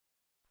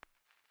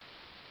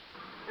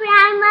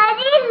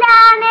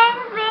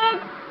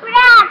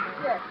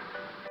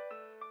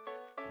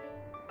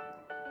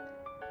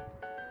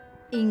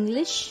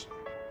English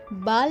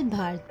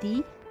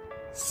Balbharati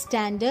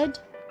Standard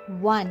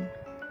 1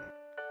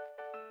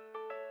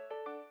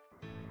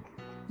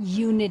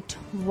 Unit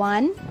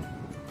 1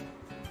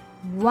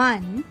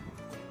 1.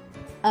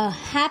 A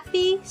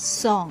happy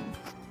song.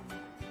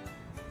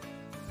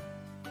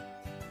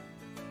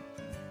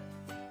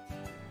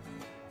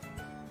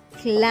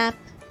 Clap,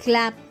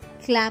 clap,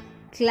 clap,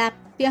 clap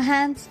your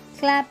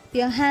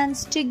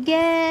hands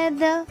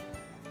together.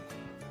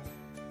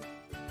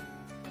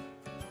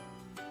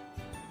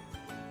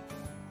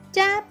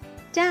 Tap,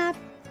 tap,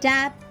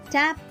 tap,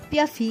 tap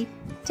your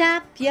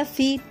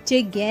feet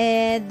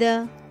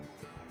together.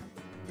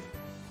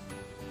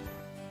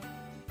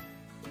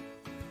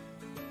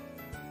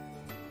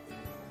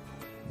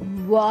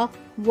 Walk,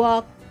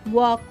 walk,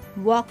 walk,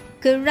 walk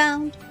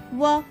around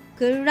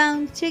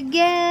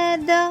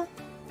together.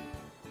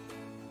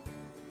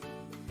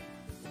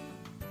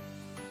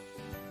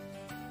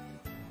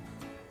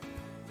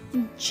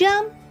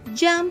 Jump,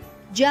 jump,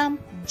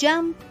 jump,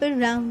 jump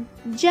around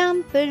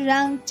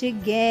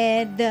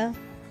together.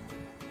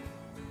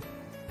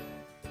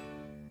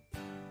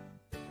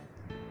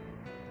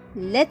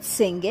 Let's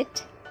sing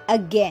it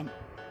again,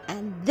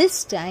 and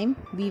this time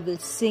we will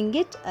sing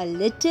it a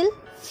little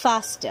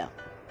faster.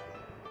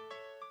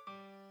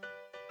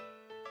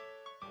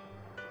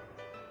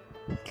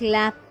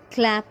 Clap,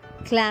 clap,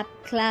 clap,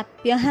 clap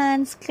your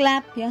hands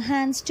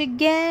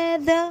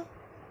together.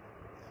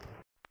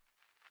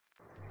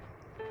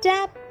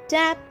 Tap,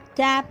 tap,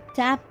 tap,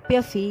 tap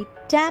your feet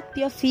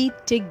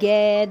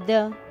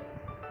together.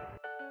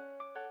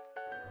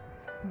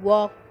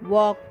 Walk,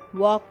 walk,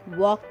 walk,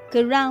 walk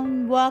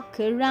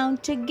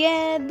around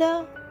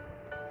together.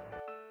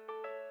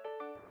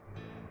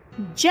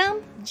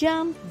 Jump,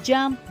 jump,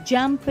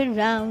 jump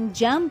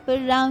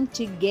around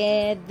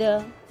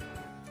together.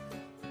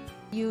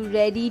 You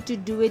ready to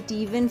do it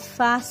even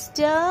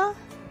faster?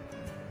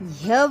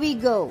 Here we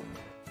go.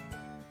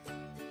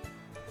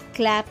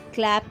 Clap,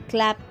 clap,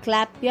 clap,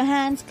 clap your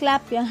hands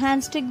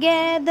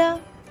together.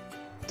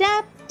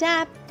 Tap,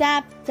 tap,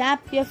 tap,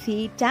 tap your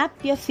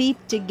feet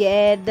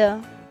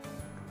together.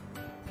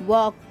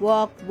 Walk,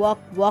 walk,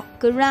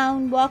 walk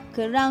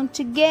around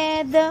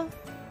together.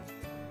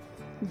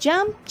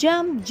 Jump,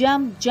 jump,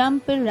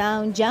 jump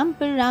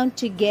around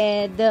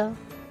together.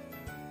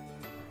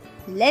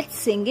 Let's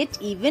sing it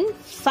even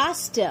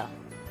faster.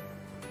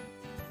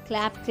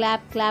 Clap,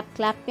 clap, clap,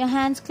 clap your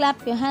hands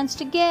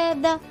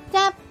together.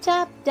 Tap,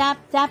 tap, tap,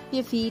 tap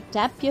your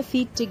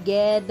feet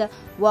together.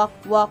 Walk,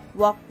 walk,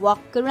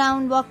 walk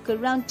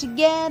around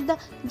together.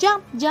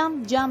 Jump,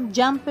 jump,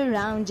 jump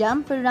around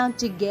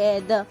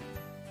together.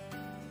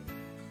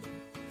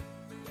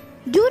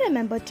 Do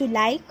remember to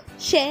like,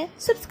 share,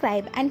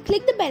 subscribe and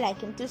click the bell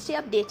icon to stay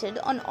updated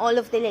on all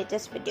of the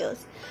latest videos.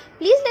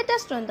 Please let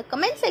us know in the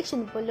comment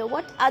section below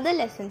what other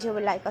lessons you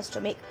would like us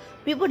to make.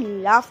 We would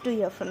love to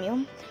hear from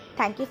you.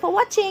 Thank you for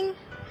watching.